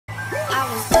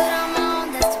was good on my own,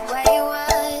 that's the way it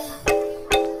was.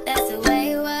 That's the way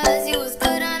it was. You was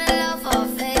good on the low for a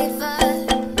faded fuss.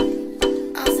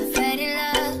 On some faded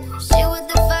love. Shit, what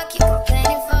the fuck you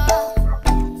complaining for?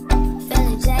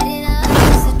 Feeling jaded up.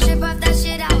 Used to trip off that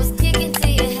shit I was kicking till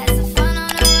you had some fun on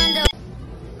the window.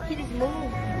 He just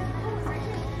moved.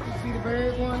 You see the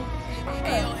bird one?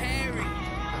 Hey, yo, Harry,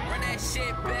 run that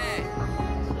shit back.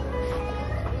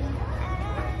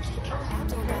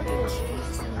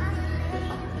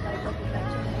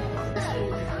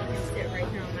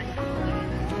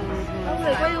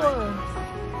 Where you was?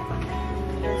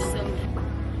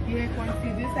 You ain't going to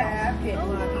see this how I get my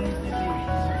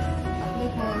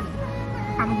Look on.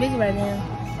 I'm busy right now.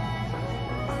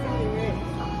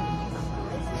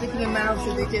 Look at the mouth so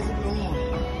they just born.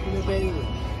 Little baby.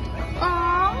 Oh,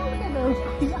 look at those.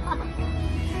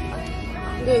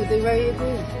 Look, they right here too.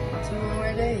 Two of them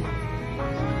right there.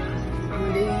 And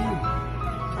then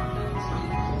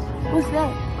What's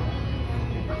that?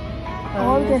 you.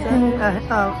 Oh, that's a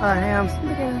hamster.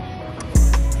 Look at that.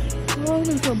 Oh,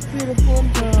 this is so beautiful.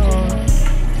 Oh,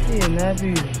 yeah, not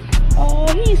beautiful. Oh,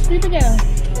 he's sleeping down.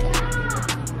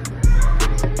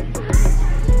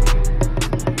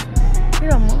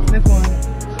 Look one.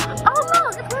 Oh,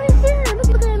 look, it's right here.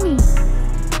 Look at me.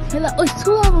 Hello. Oh, it's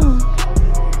two of them.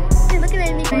 Hey, look at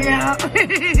me. Yeah.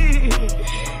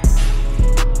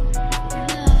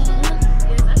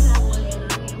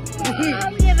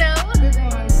 You know.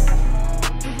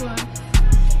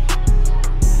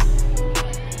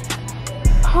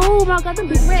 Oh my God, them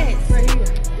big rats. Right here.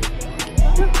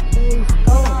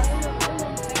 Oh.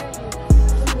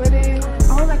 What is?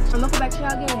 Oh, like a local back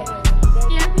y'all get.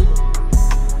 Yeah.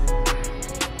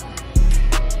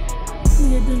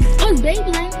 Oh, it's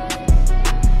baby, right?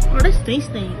 Oh, they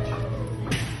stink.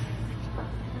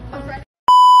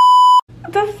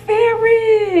 The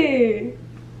fairy.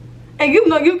 And you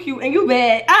know you cute and you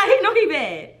bad. He know he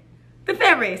bad. The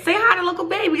fairy. Say hi to local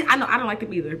baby. I know I don't like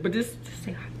them either, but just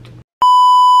say hi.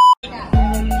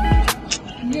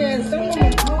 Yeah, someone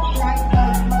talk like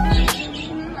that.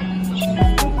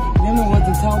 They know what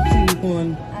to talk to you on.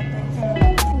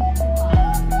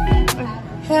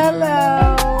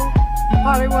 Hello.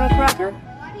 Holly, want a cracker?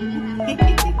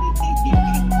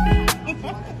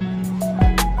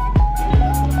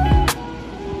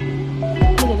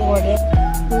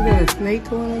 Look at a snake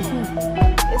toy or something.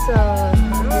 It's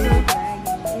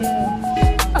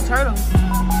a turtle.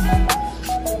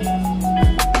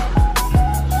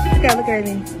 Look at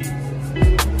me.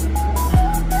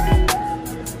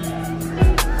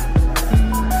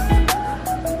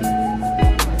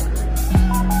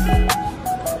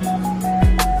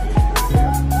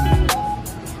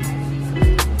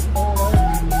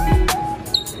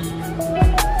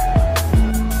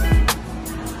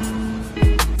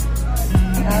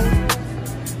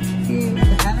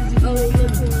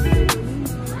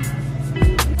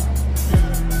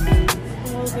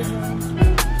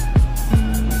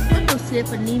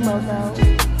 For Nemo though.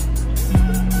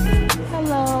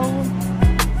 Hello.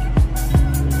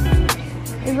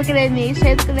 He's looking at me. She's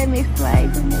looking at me.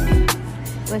 Slide to me.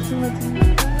 Listen.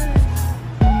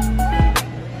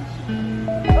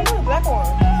 Oh, a black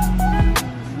one.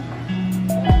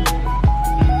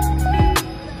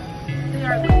 They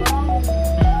are close.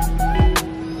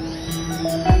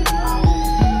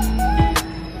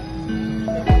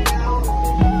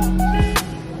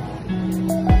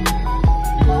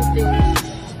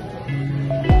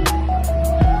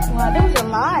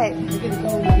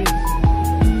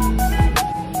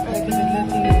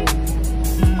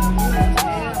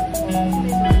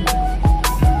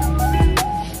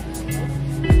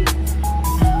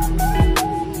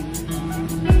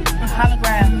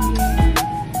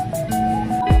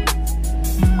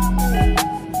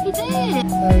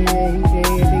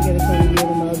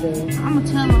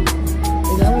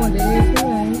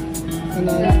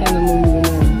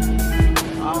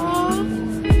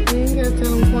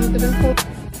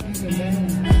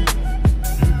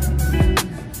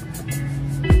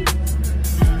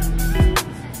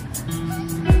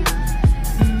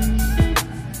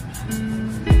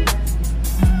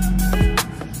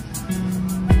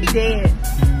 Dead.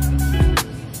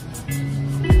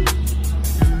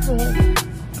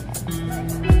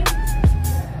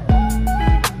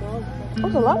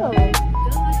 There's a lot of them.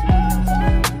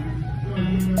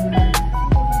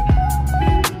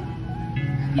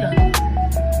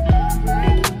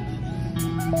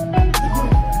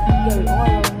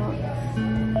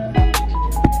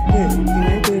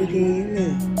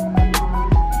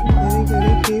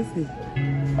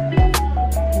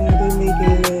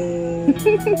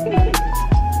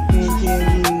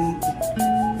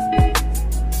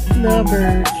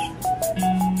 Lovebird.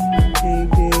 Hey,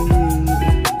 baby.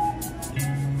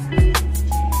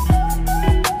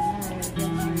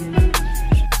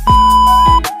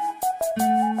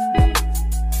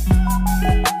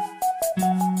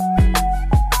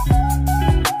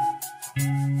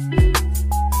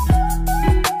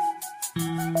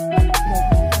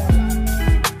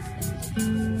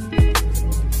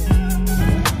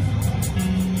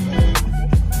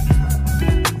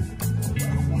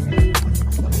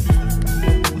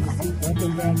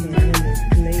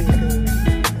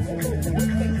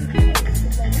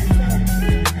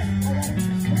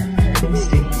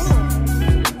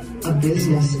 A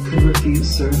business could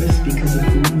refuse service because of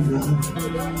who you love.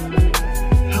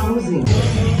 Housing.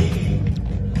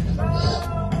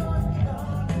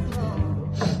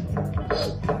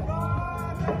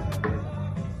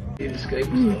 It escaped.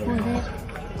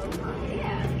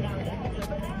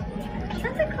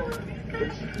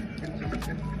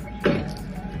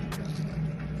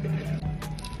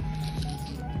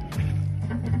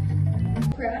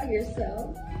 Proud of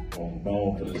yourself. I'm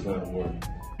known for this type of work.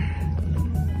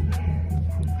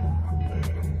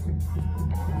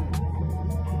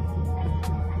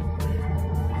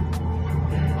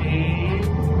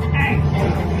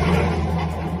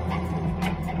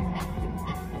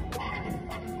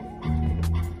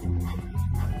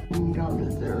 You don't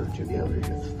deserve to be able to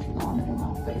just flaunt it in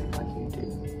my face like you do.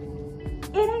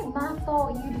 It ain't my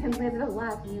fault you didn't live the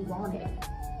life you wanted.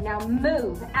 Now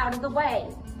move out of the way,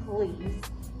 please.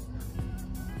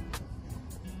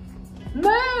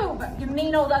 Move, you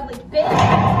mean old ugly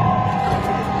bitch!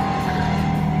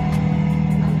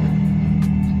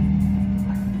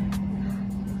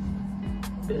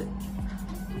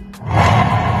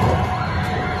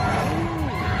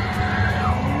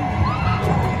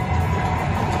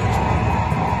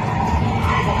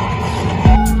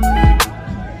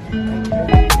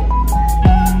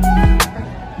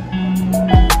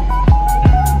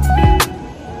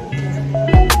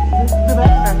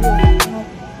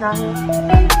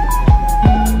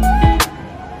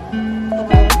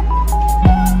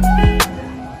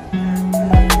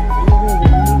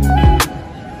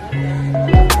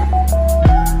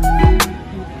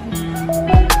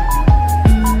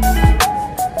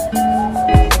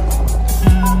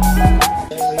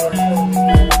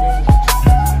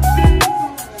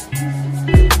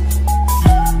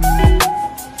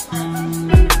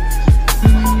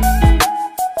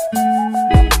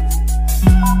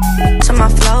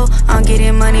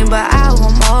 But I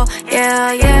want more,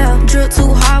 yeah, yeah. Drip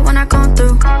too hard when I come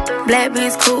through. Black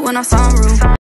beans cool when I'm sunroof.